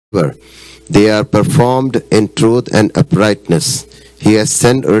They are performed in truth and uprightness. He has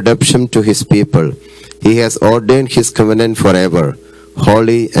sent redemption to his people. He has ordained his covenant forever.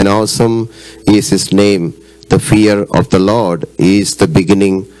 Holy and awesome is his name. The fear of the Lord is the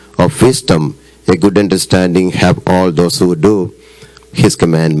beginning of wisdom. A good understanding have all those who do his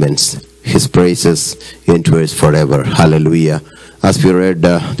commandments. His praises endures forever. Hallelujah. As we read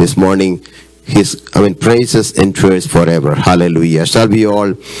this morning, praises endures forever. Hallelujah. Shall we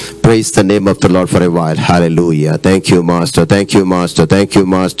all praise the name of the Lord for a while? Hallelujah. Thank you, Master. Thank you, Master. Thank you,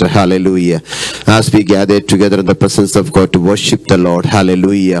 Master. Hallelujah. As we gather together in the presence of God to worship the Lord.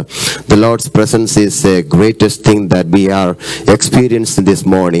 Hallelujah. The Lord's presence is the greatest thing that we are experiencing this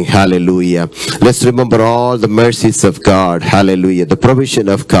morning. Hallelujah. Let's remember all the mercies of God. Hallelujah. The provision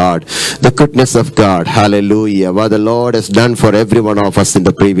of God. The goodness of God. Hallelujah. What the Lord has done for every one of us in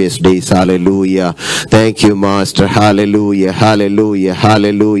the previous days. Hallelujah. Thank you, Master. Hallelujah. Hallelujah.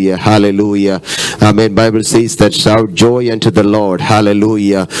 Hallelujah. Hallelujah. Amen. Bible says that shout joy unto the Lord.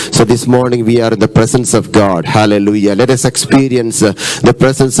 Hallelujah. So this morning we are in the presence of God. Hallelujah. Let us experience the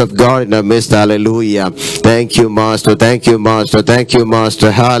presence of God in our midst. Hallelujah. Thank you, Master. Thank you, Master. Thank you,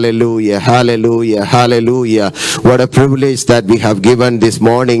 Master. Hallelujah. Hallelujah. Hallelujah. What a privilege that we have given this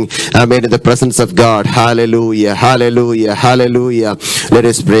morning. Amen. In the presence of God. Hallelujah. Hallelujah. Hallelujah. Let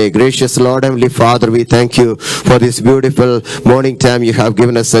us pray. Gracious Lord, Heavenly Father, we thank you for this beautiful morning time you have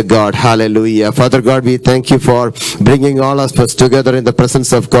given us, God. Hallelujah. Father God, we thank you for bringing all of us together in the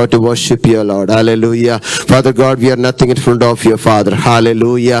presence of God to worship you, Lord. Hallelujah. Father God, we are nothing in front of you, Father.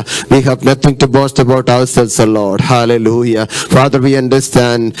 Hallelujah. We have nothing to boast about ourselves, Lord. Hallelujah. Father, we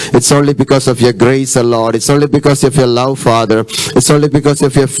understand it's only because of your grace, Lord. It's only because of your love, Father. It's only because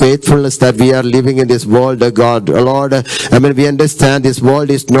of your faithfulness that we are living in this world, God. Lord, we understand this world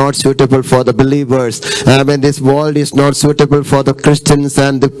is not suitable for the believers. This world is not suitable for the Christians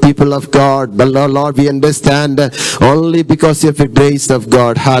and the people of God. But Lord, we understand only because of your grace of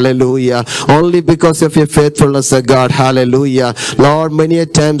God. Hallelujah. Only because of your faithfulness of God. Hallelujah. Lord, many a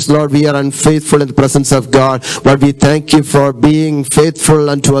times, Lord, we are unfaithful in the presence of God. But we thank you for being faithful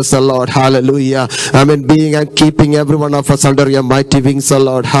unto us, Lord. Hallelujah. Being and keeping every one of us under your mighty wings,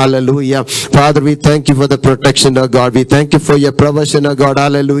 Lord. Hallelujah. Father, we thank you for the protection of God. We thank you for your provision of God.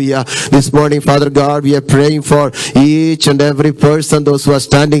 Hallelujah. This morning, Father God, we are praying for each and every person, those who are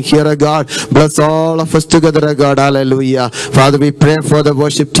standing here, God. Bless all of us together, God. Hallelujah. Father, we pray for the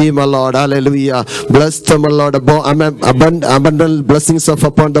worship team, Lord. Hallelujah. Bless them, Lord. Abundant blessings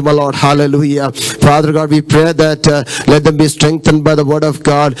upon them, Lord. Hallelujah. Father God, we pray that let them be strengthened by the word of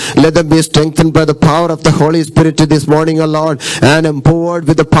God. Let them be strengthened by the power of the Holy Spirit this morning, Lord, and empowered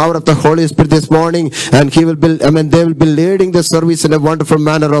with the power of the Holy Spirit this morning. And they will be leading the service in a wonderful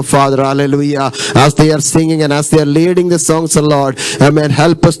manner, of Father. Hallelujah. As they are singing and as they are leading the songs, Lord,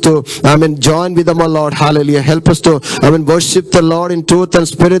 help us to, join with them, Lord. Hallelujah. Help us to, worship the Lord in truth and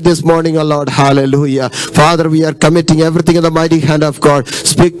spirit this morning, Lord. Hallelujah. Father, we are committing everything in the mighty hand of God.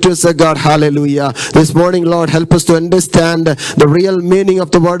 Speak to us, God. Hallelujah. This morning, Lord, help us to understand the real meaning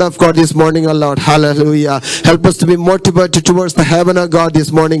of the word of God this morning, Lord. Hallelujah. Help us to be motivated towards the heaven of God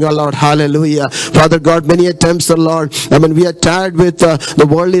this morning, Lord. Hallelujah. Father God, many a times, Lord, we are tired with the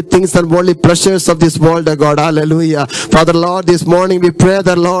worldly things and worldly pleasures of this world, God. Hallelujah. Father, Lord, this morning we pray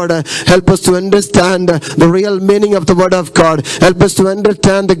that, Lord, help us to understand the real meaning of the word of God. Help us to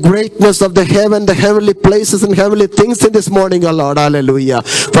understand the greatness of the heaven, the heavenly places and heavenly things in this morning, Lord. Hallelujah.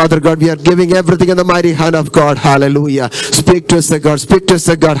 Father God, we are giving everything in the mighty hand of God. Hallelujah. Speak to us, God. Speak to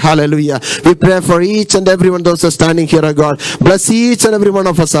us, God. Hallelujah. We pray for each and every one of those who are standing here, God. Bless each and every one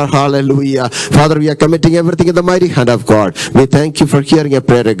of us. Hallelujah. Father, we are committing everything in the mighty hand of God. We thank you for hearing a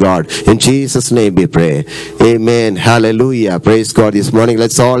prayer, God. In Jesus' name we pray. Amen. Hallelujah. Praise God. This morning,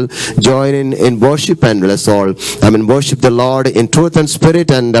 let's all join in worship, and let's all worship the Lord in truth and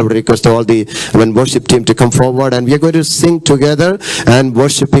spirit. And I would request all the worship team to come forward, and we are going to sing together and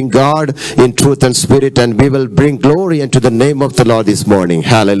worshiping God in truth and spirit, and we will bring glory into the name of the Lord this morning.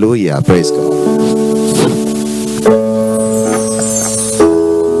 Hallelujah. Praise God.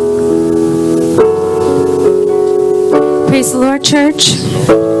 Praise the Lord, church.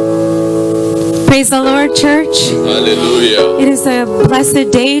 Praise the Lord, church. Hallelujah. It is a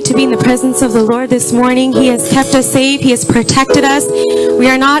blessed day to be in the presence of the Lord this morning. He has kept us safe. He has protected us. We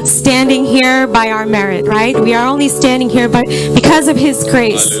are not standing here by our merit, right? We are only standing here because of His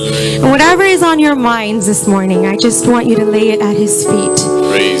grace. Hallelujah. And whatever is on your minds this morning, I just want you to lay it at His feet.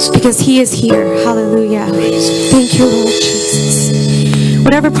 Praise because He is here. Hallelujah. Praise. Thank you, Lord Jesus.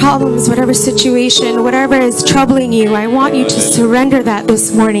 Whatever problems, whatever situation, whatever is troubling you, I want you to surrender that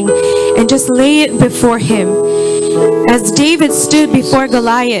this morning and just lay it before Him. As David stood before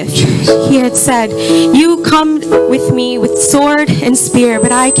Goliath, he had said, "You come with me with sword and spear,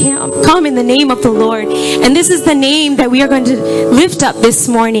 but I can't come in the name of the Lord." And this is the name that we are going to lift up this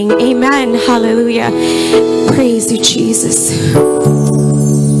morning. Amen. Hallelujah. Praise you, Jesus.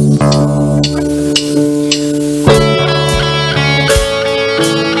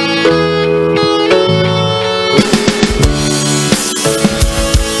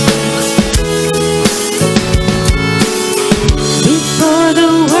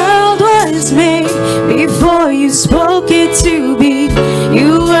 Before you spoke it to be,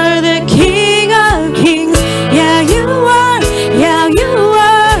 you were the King of Kings. Yeah, you were,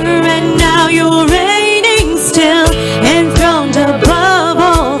 and now you're reigning still, enthroned above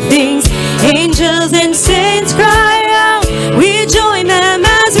all things. Angels and saints cry out, we join them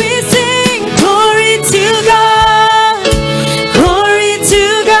as we sing, glory to God, glory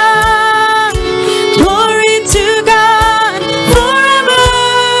to God, glory to God, forever.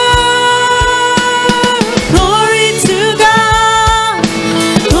 Glory to God,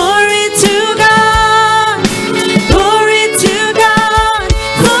 glory to God, glory to God,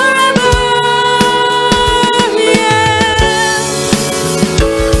 forever.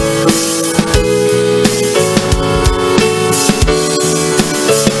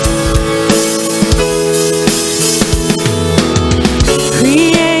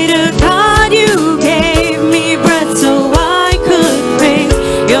 Creator God, you gave me breath so I could praise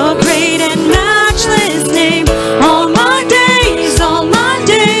your great and matchless name. All my days, so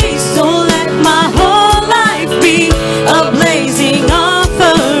let my whole life be a blazing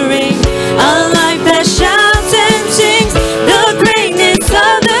offering, a life that shouts and sings the greatness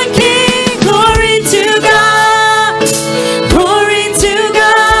of the King. Glory to God, glory to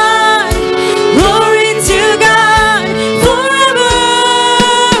God, glory to God, forever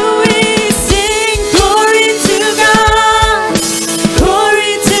we sing. Glory to God,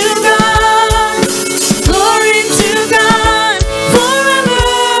 glory to God, glory to God, forever.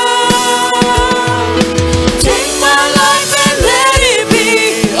 Take my life and let it be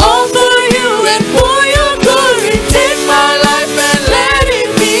all for you and for your glory. Take my life and let it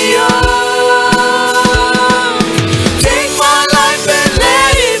be all. Take my life and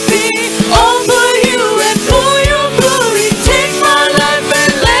let it be all for you and for your glory. Take my life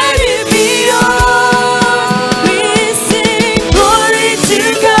and let it be all. We sing glory to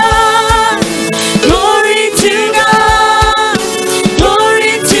God, glory to God,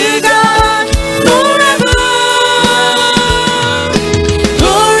 glory to God, forever.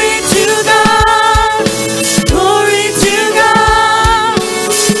 Glory to God, glory to God,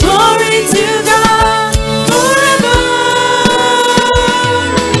 glory to God, forever.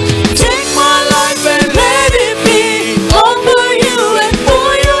 Take my life and let it be all for you and for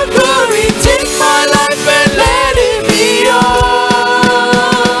your glory. Take my life and let it be all.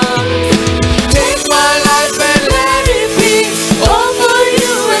 Take my life and let it be all for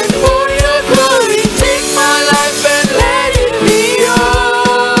you and for your glory. Take my life and let it be all.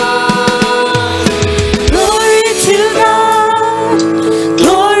 Glory to God,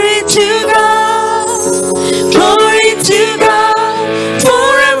 glory to God, glory to God,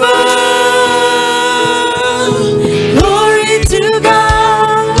 forever. Glory to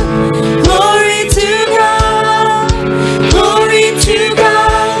God, glory to God, glory to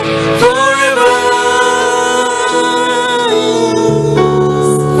God, forever.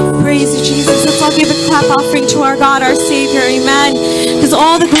 Praise you, Jesus. Let's all give a clap offering to our God, our Savior. Amen. Because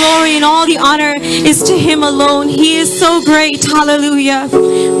all the glory and all the honor is to Him alone. He is so great. Hallelujah.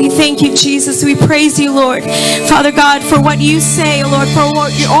 We thank you, Jesus. We praise you, Lord. Father God, for what you say, oh Lord, for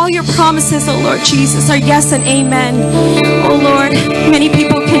all your promises, oh Lord Jesus, are yes and amen. Oh Lord, many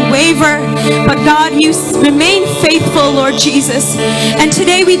people can waver, but God, you remain faithful, Lord Jesus. And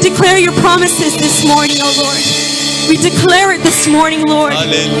today we declare your promises this morning, oh Lord. We declare it this morning, Lord.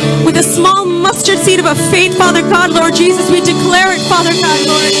 Hallelujah. With a small mustard seed of a faith, Father God, Lord Jesus, we declare it, Father God,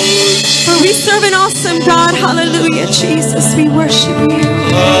 Lord. For we serve an awesome God. Hallelujah, Jesus. We worship you.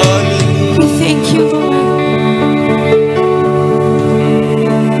 We thank you, Lord.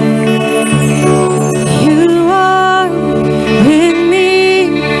 You are with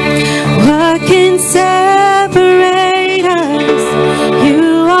me. What can separate us?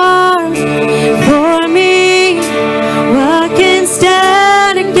 You are for me. What can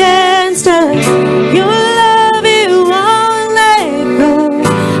stand against us? Your love, it won't let go.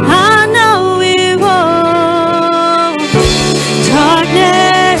 I know it won't.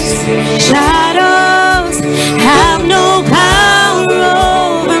 Darkness, shadows have no power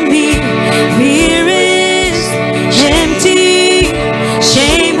over me. Fear is empty.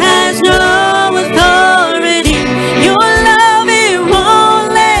 Shame has no authority.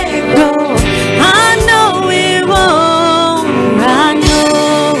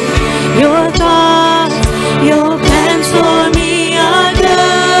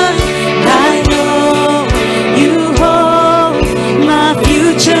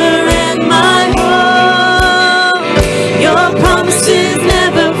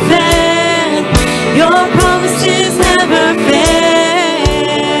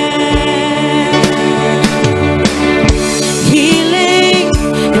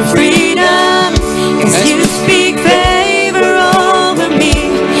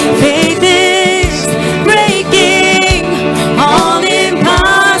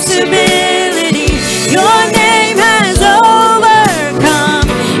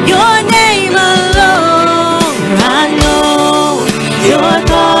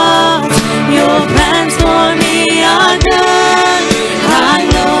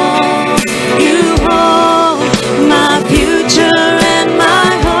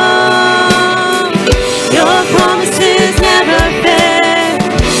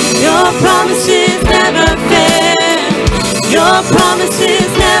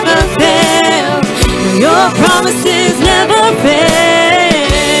 promises never fail.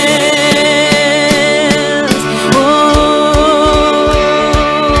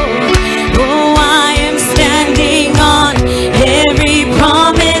 Oh, I am standing on every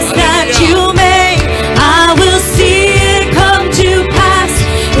promise that you made. I will see it come to pass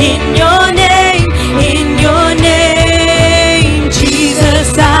in your name, in your name.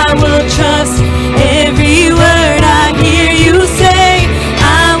 Jesus, I will trust every word I hear you say.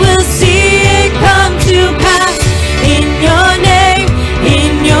 I will see it come to pass in your name,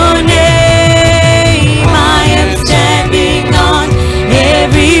 in your name. I am standing on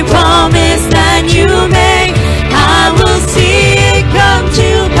every promise that you made. I will see it come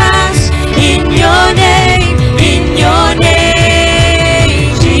to pass in your name, in your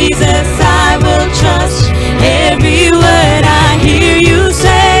name. Jesus, I will trust every word I hear you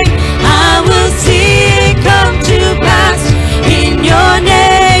say. I will see it come to pass in your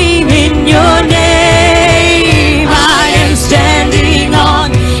name, in your name. I am standing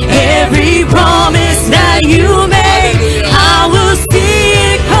on every promise that you made. I will see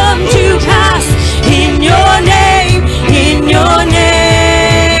it come to pass in your name, in your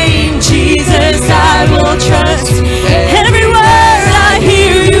name. Jesus, I will trust every word I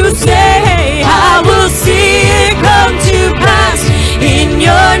hear you say. I will see it come to pass in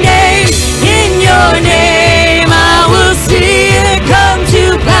your name, in your name. I will see it come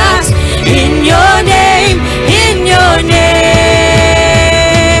to pass in your name, in your name.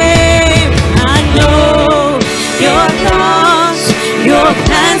 I know your thoughts, your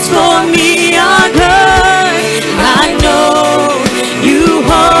plans for me are good. I know you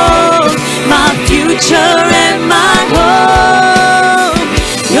hold my future and my hope.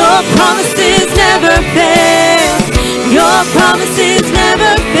 Your promises never fail. Your promises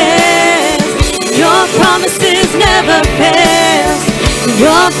never fail. Your promises never fail.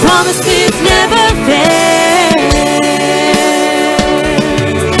 Your promises never fail.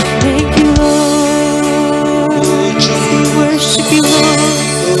 Thank you, Lord. We worship you, Lord.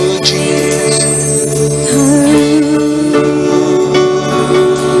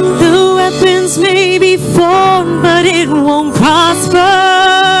 The weapons may be formed, but it won't prosper.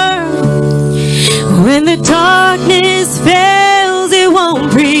 When the darkness fails, it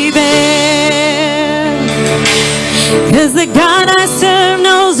won't prevail. 'Cause the God I serve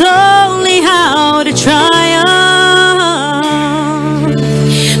knows only how to triumph.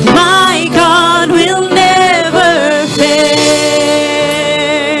 My God will never fail.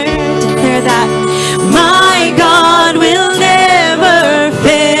 Declare that. My God will never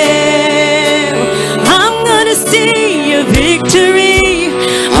fail. I'm gonna see a victory.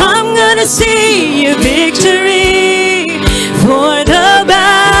 I'm gonna see a victory.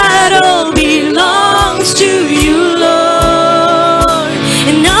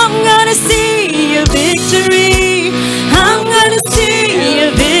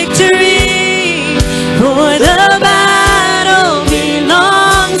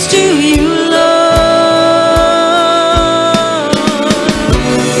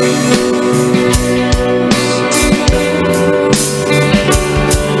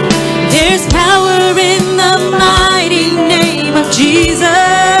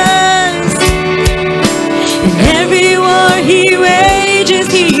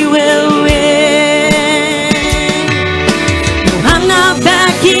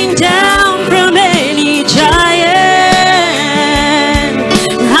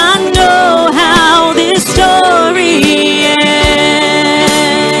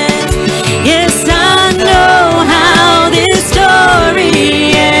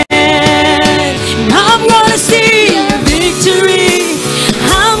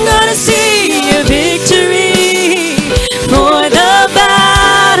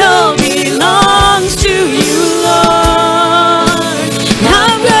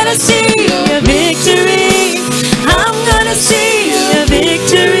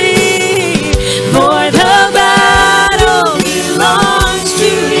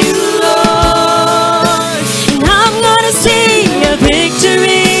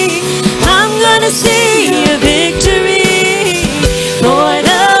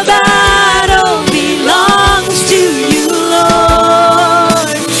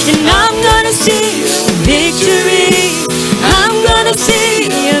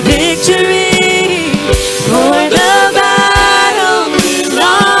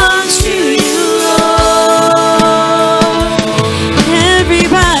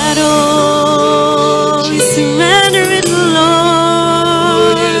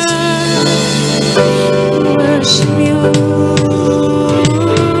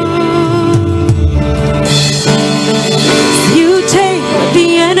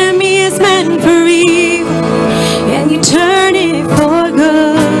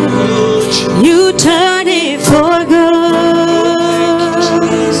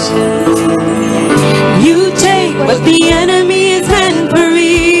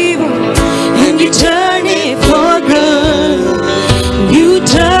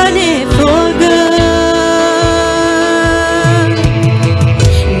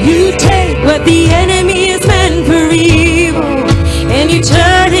 what the enemy is meant for evil, and you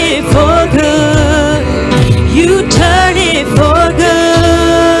turn it for good. You turn it for good.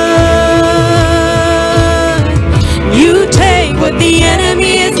 You take what the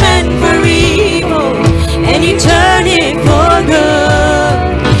enemy is meant for evil, and you turn it for good.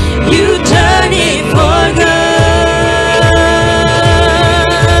 You turn it for good.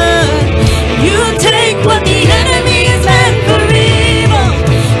 You take what the enemy is meant for evil,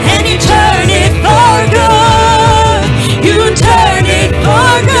 and you turn it for good. You turn it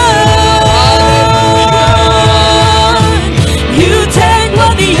for good. You take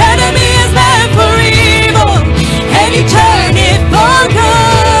what the enemy is meant for evil, and you turn it for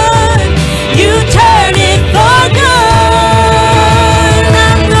good. You turn it for good.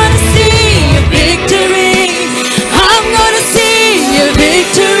 I'm gonna see your victory. I'm gonna see your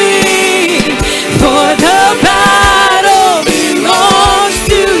victory. For the battle belongs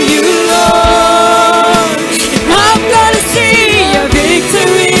to you, Lord. I'm gonna see your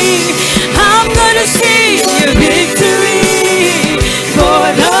victory. I'm gonna see your victory. For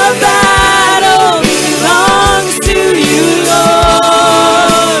the battle belongs to you,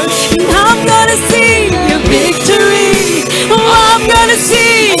 Lord. I'm gonna see your victory. Oh, I'm gonna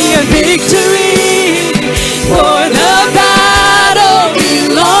see your victory. For the battle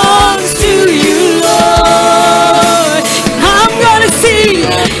belongs to you, Lord. I'm gonna see.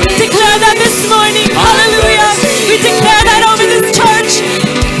 Declare that this morning. Hallelujah. We declare that over this church.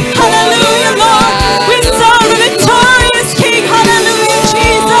 Hallelujah, Lord. We serve a victorious King. Hallelujah,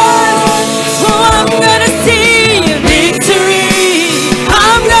 Jesus. Oh, I'm gonna see your victory.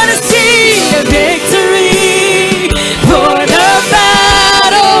 I'm gonna see your victory. For the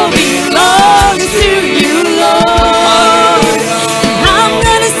battle belongs to you, Lord. I'm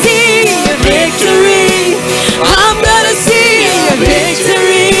gonna see your victory. I'm gonna see your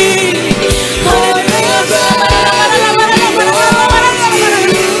victory. For the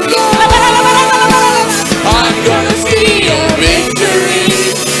I'm gonna see your victory.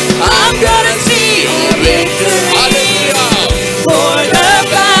 I'm gonna see your victory. For the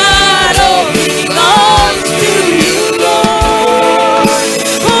battle belongs to you, Lord.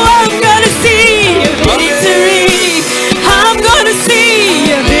 Oh, I'm gonna see your victory. I'm gonna see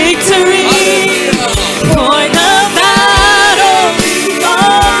your victory. For the battle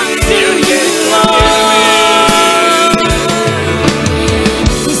belongs to you, Lord.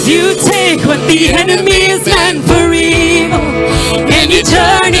 'Cause you take what the enemy is meant for evil, and you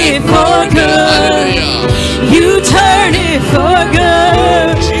turn it for good. You turn it for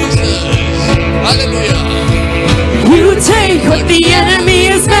good. You take what the enemy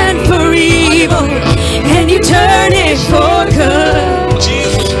is meant for evil, and you turn it for good.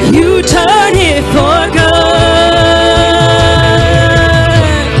 You turn it for good.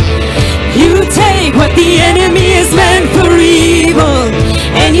 You take what the enemy is meant for evil,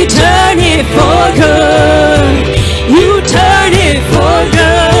 and you turn it for good. You turn it for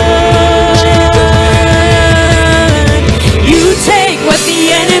good. You take what the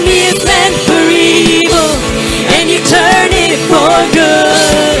enemy is meant for evil, and you turn it for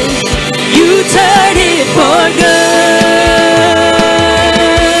good. You turn it for good.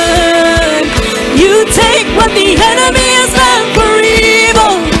 You take what the enemy is meant for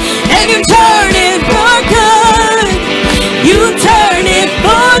evil, and you turn it for good. You turn it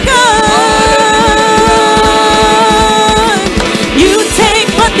for good.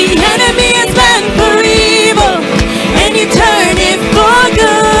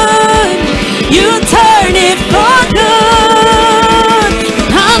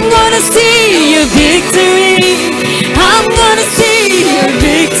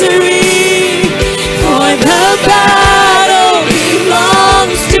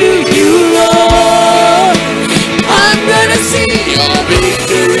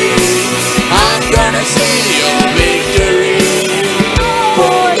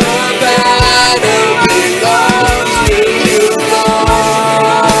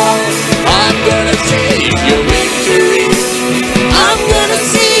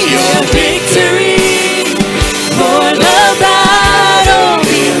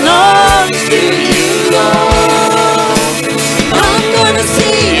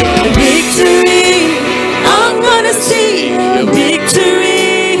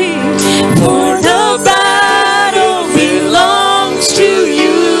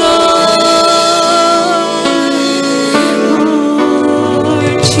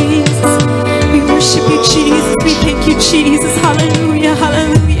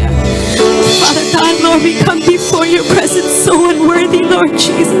 Lord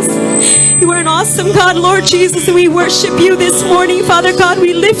Jesus. You are an awesome God, Lord Jesus, and we worship you this morning, Father God.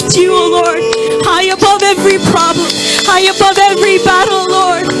 We lift you, O Lord, high above every problem, high above every battle,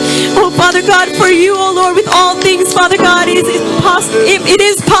 Lord. Oh, Father God, for you, O Lord, with all things, Father God, it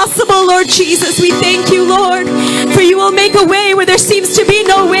is possible, Lord Jesus. We thank you, Lord, for you will make a way where there seems to be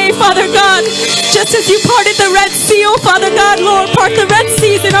no way, Father God. Just as you parted the Red Sea, oh Father God, Lord, part the Red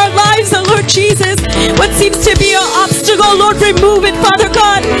Seas in our lives, oh Lord Jesus. What seems to be an obstacle, Lord, remove it, Father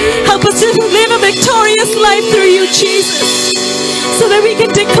God. Help us to live a victorious life through you, Jesus, so that we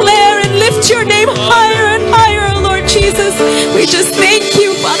can declare and lift your name higher and higher, oh Lord Jesus. We just thank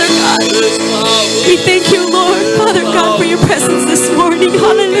you, Father God. We thank you, Lord, Father God, for your presence this morning.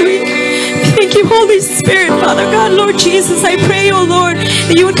 Hallelujah. Thank you, Holy Spirit, Father God, Lord Jesus. I pray, oh Lord,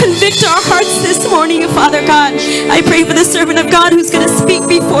 that you would convict our hearts this morning, Father God. I pray for the servant of God who's going to speak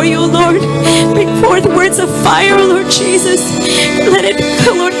before you, oh Lord. Bring forth words of fire, oh Lord Jesus. Let it,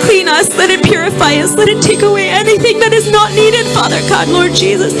 oh Lord, clean us. Let it purify us. Let it take away anything that is not needed, Father God, Lord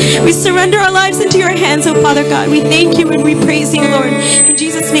Jesus. We surrender our lives into your hands, oh Father God. We thank you and we praise you, Lord. In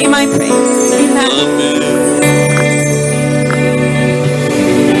Jesus' name I pray. Amen.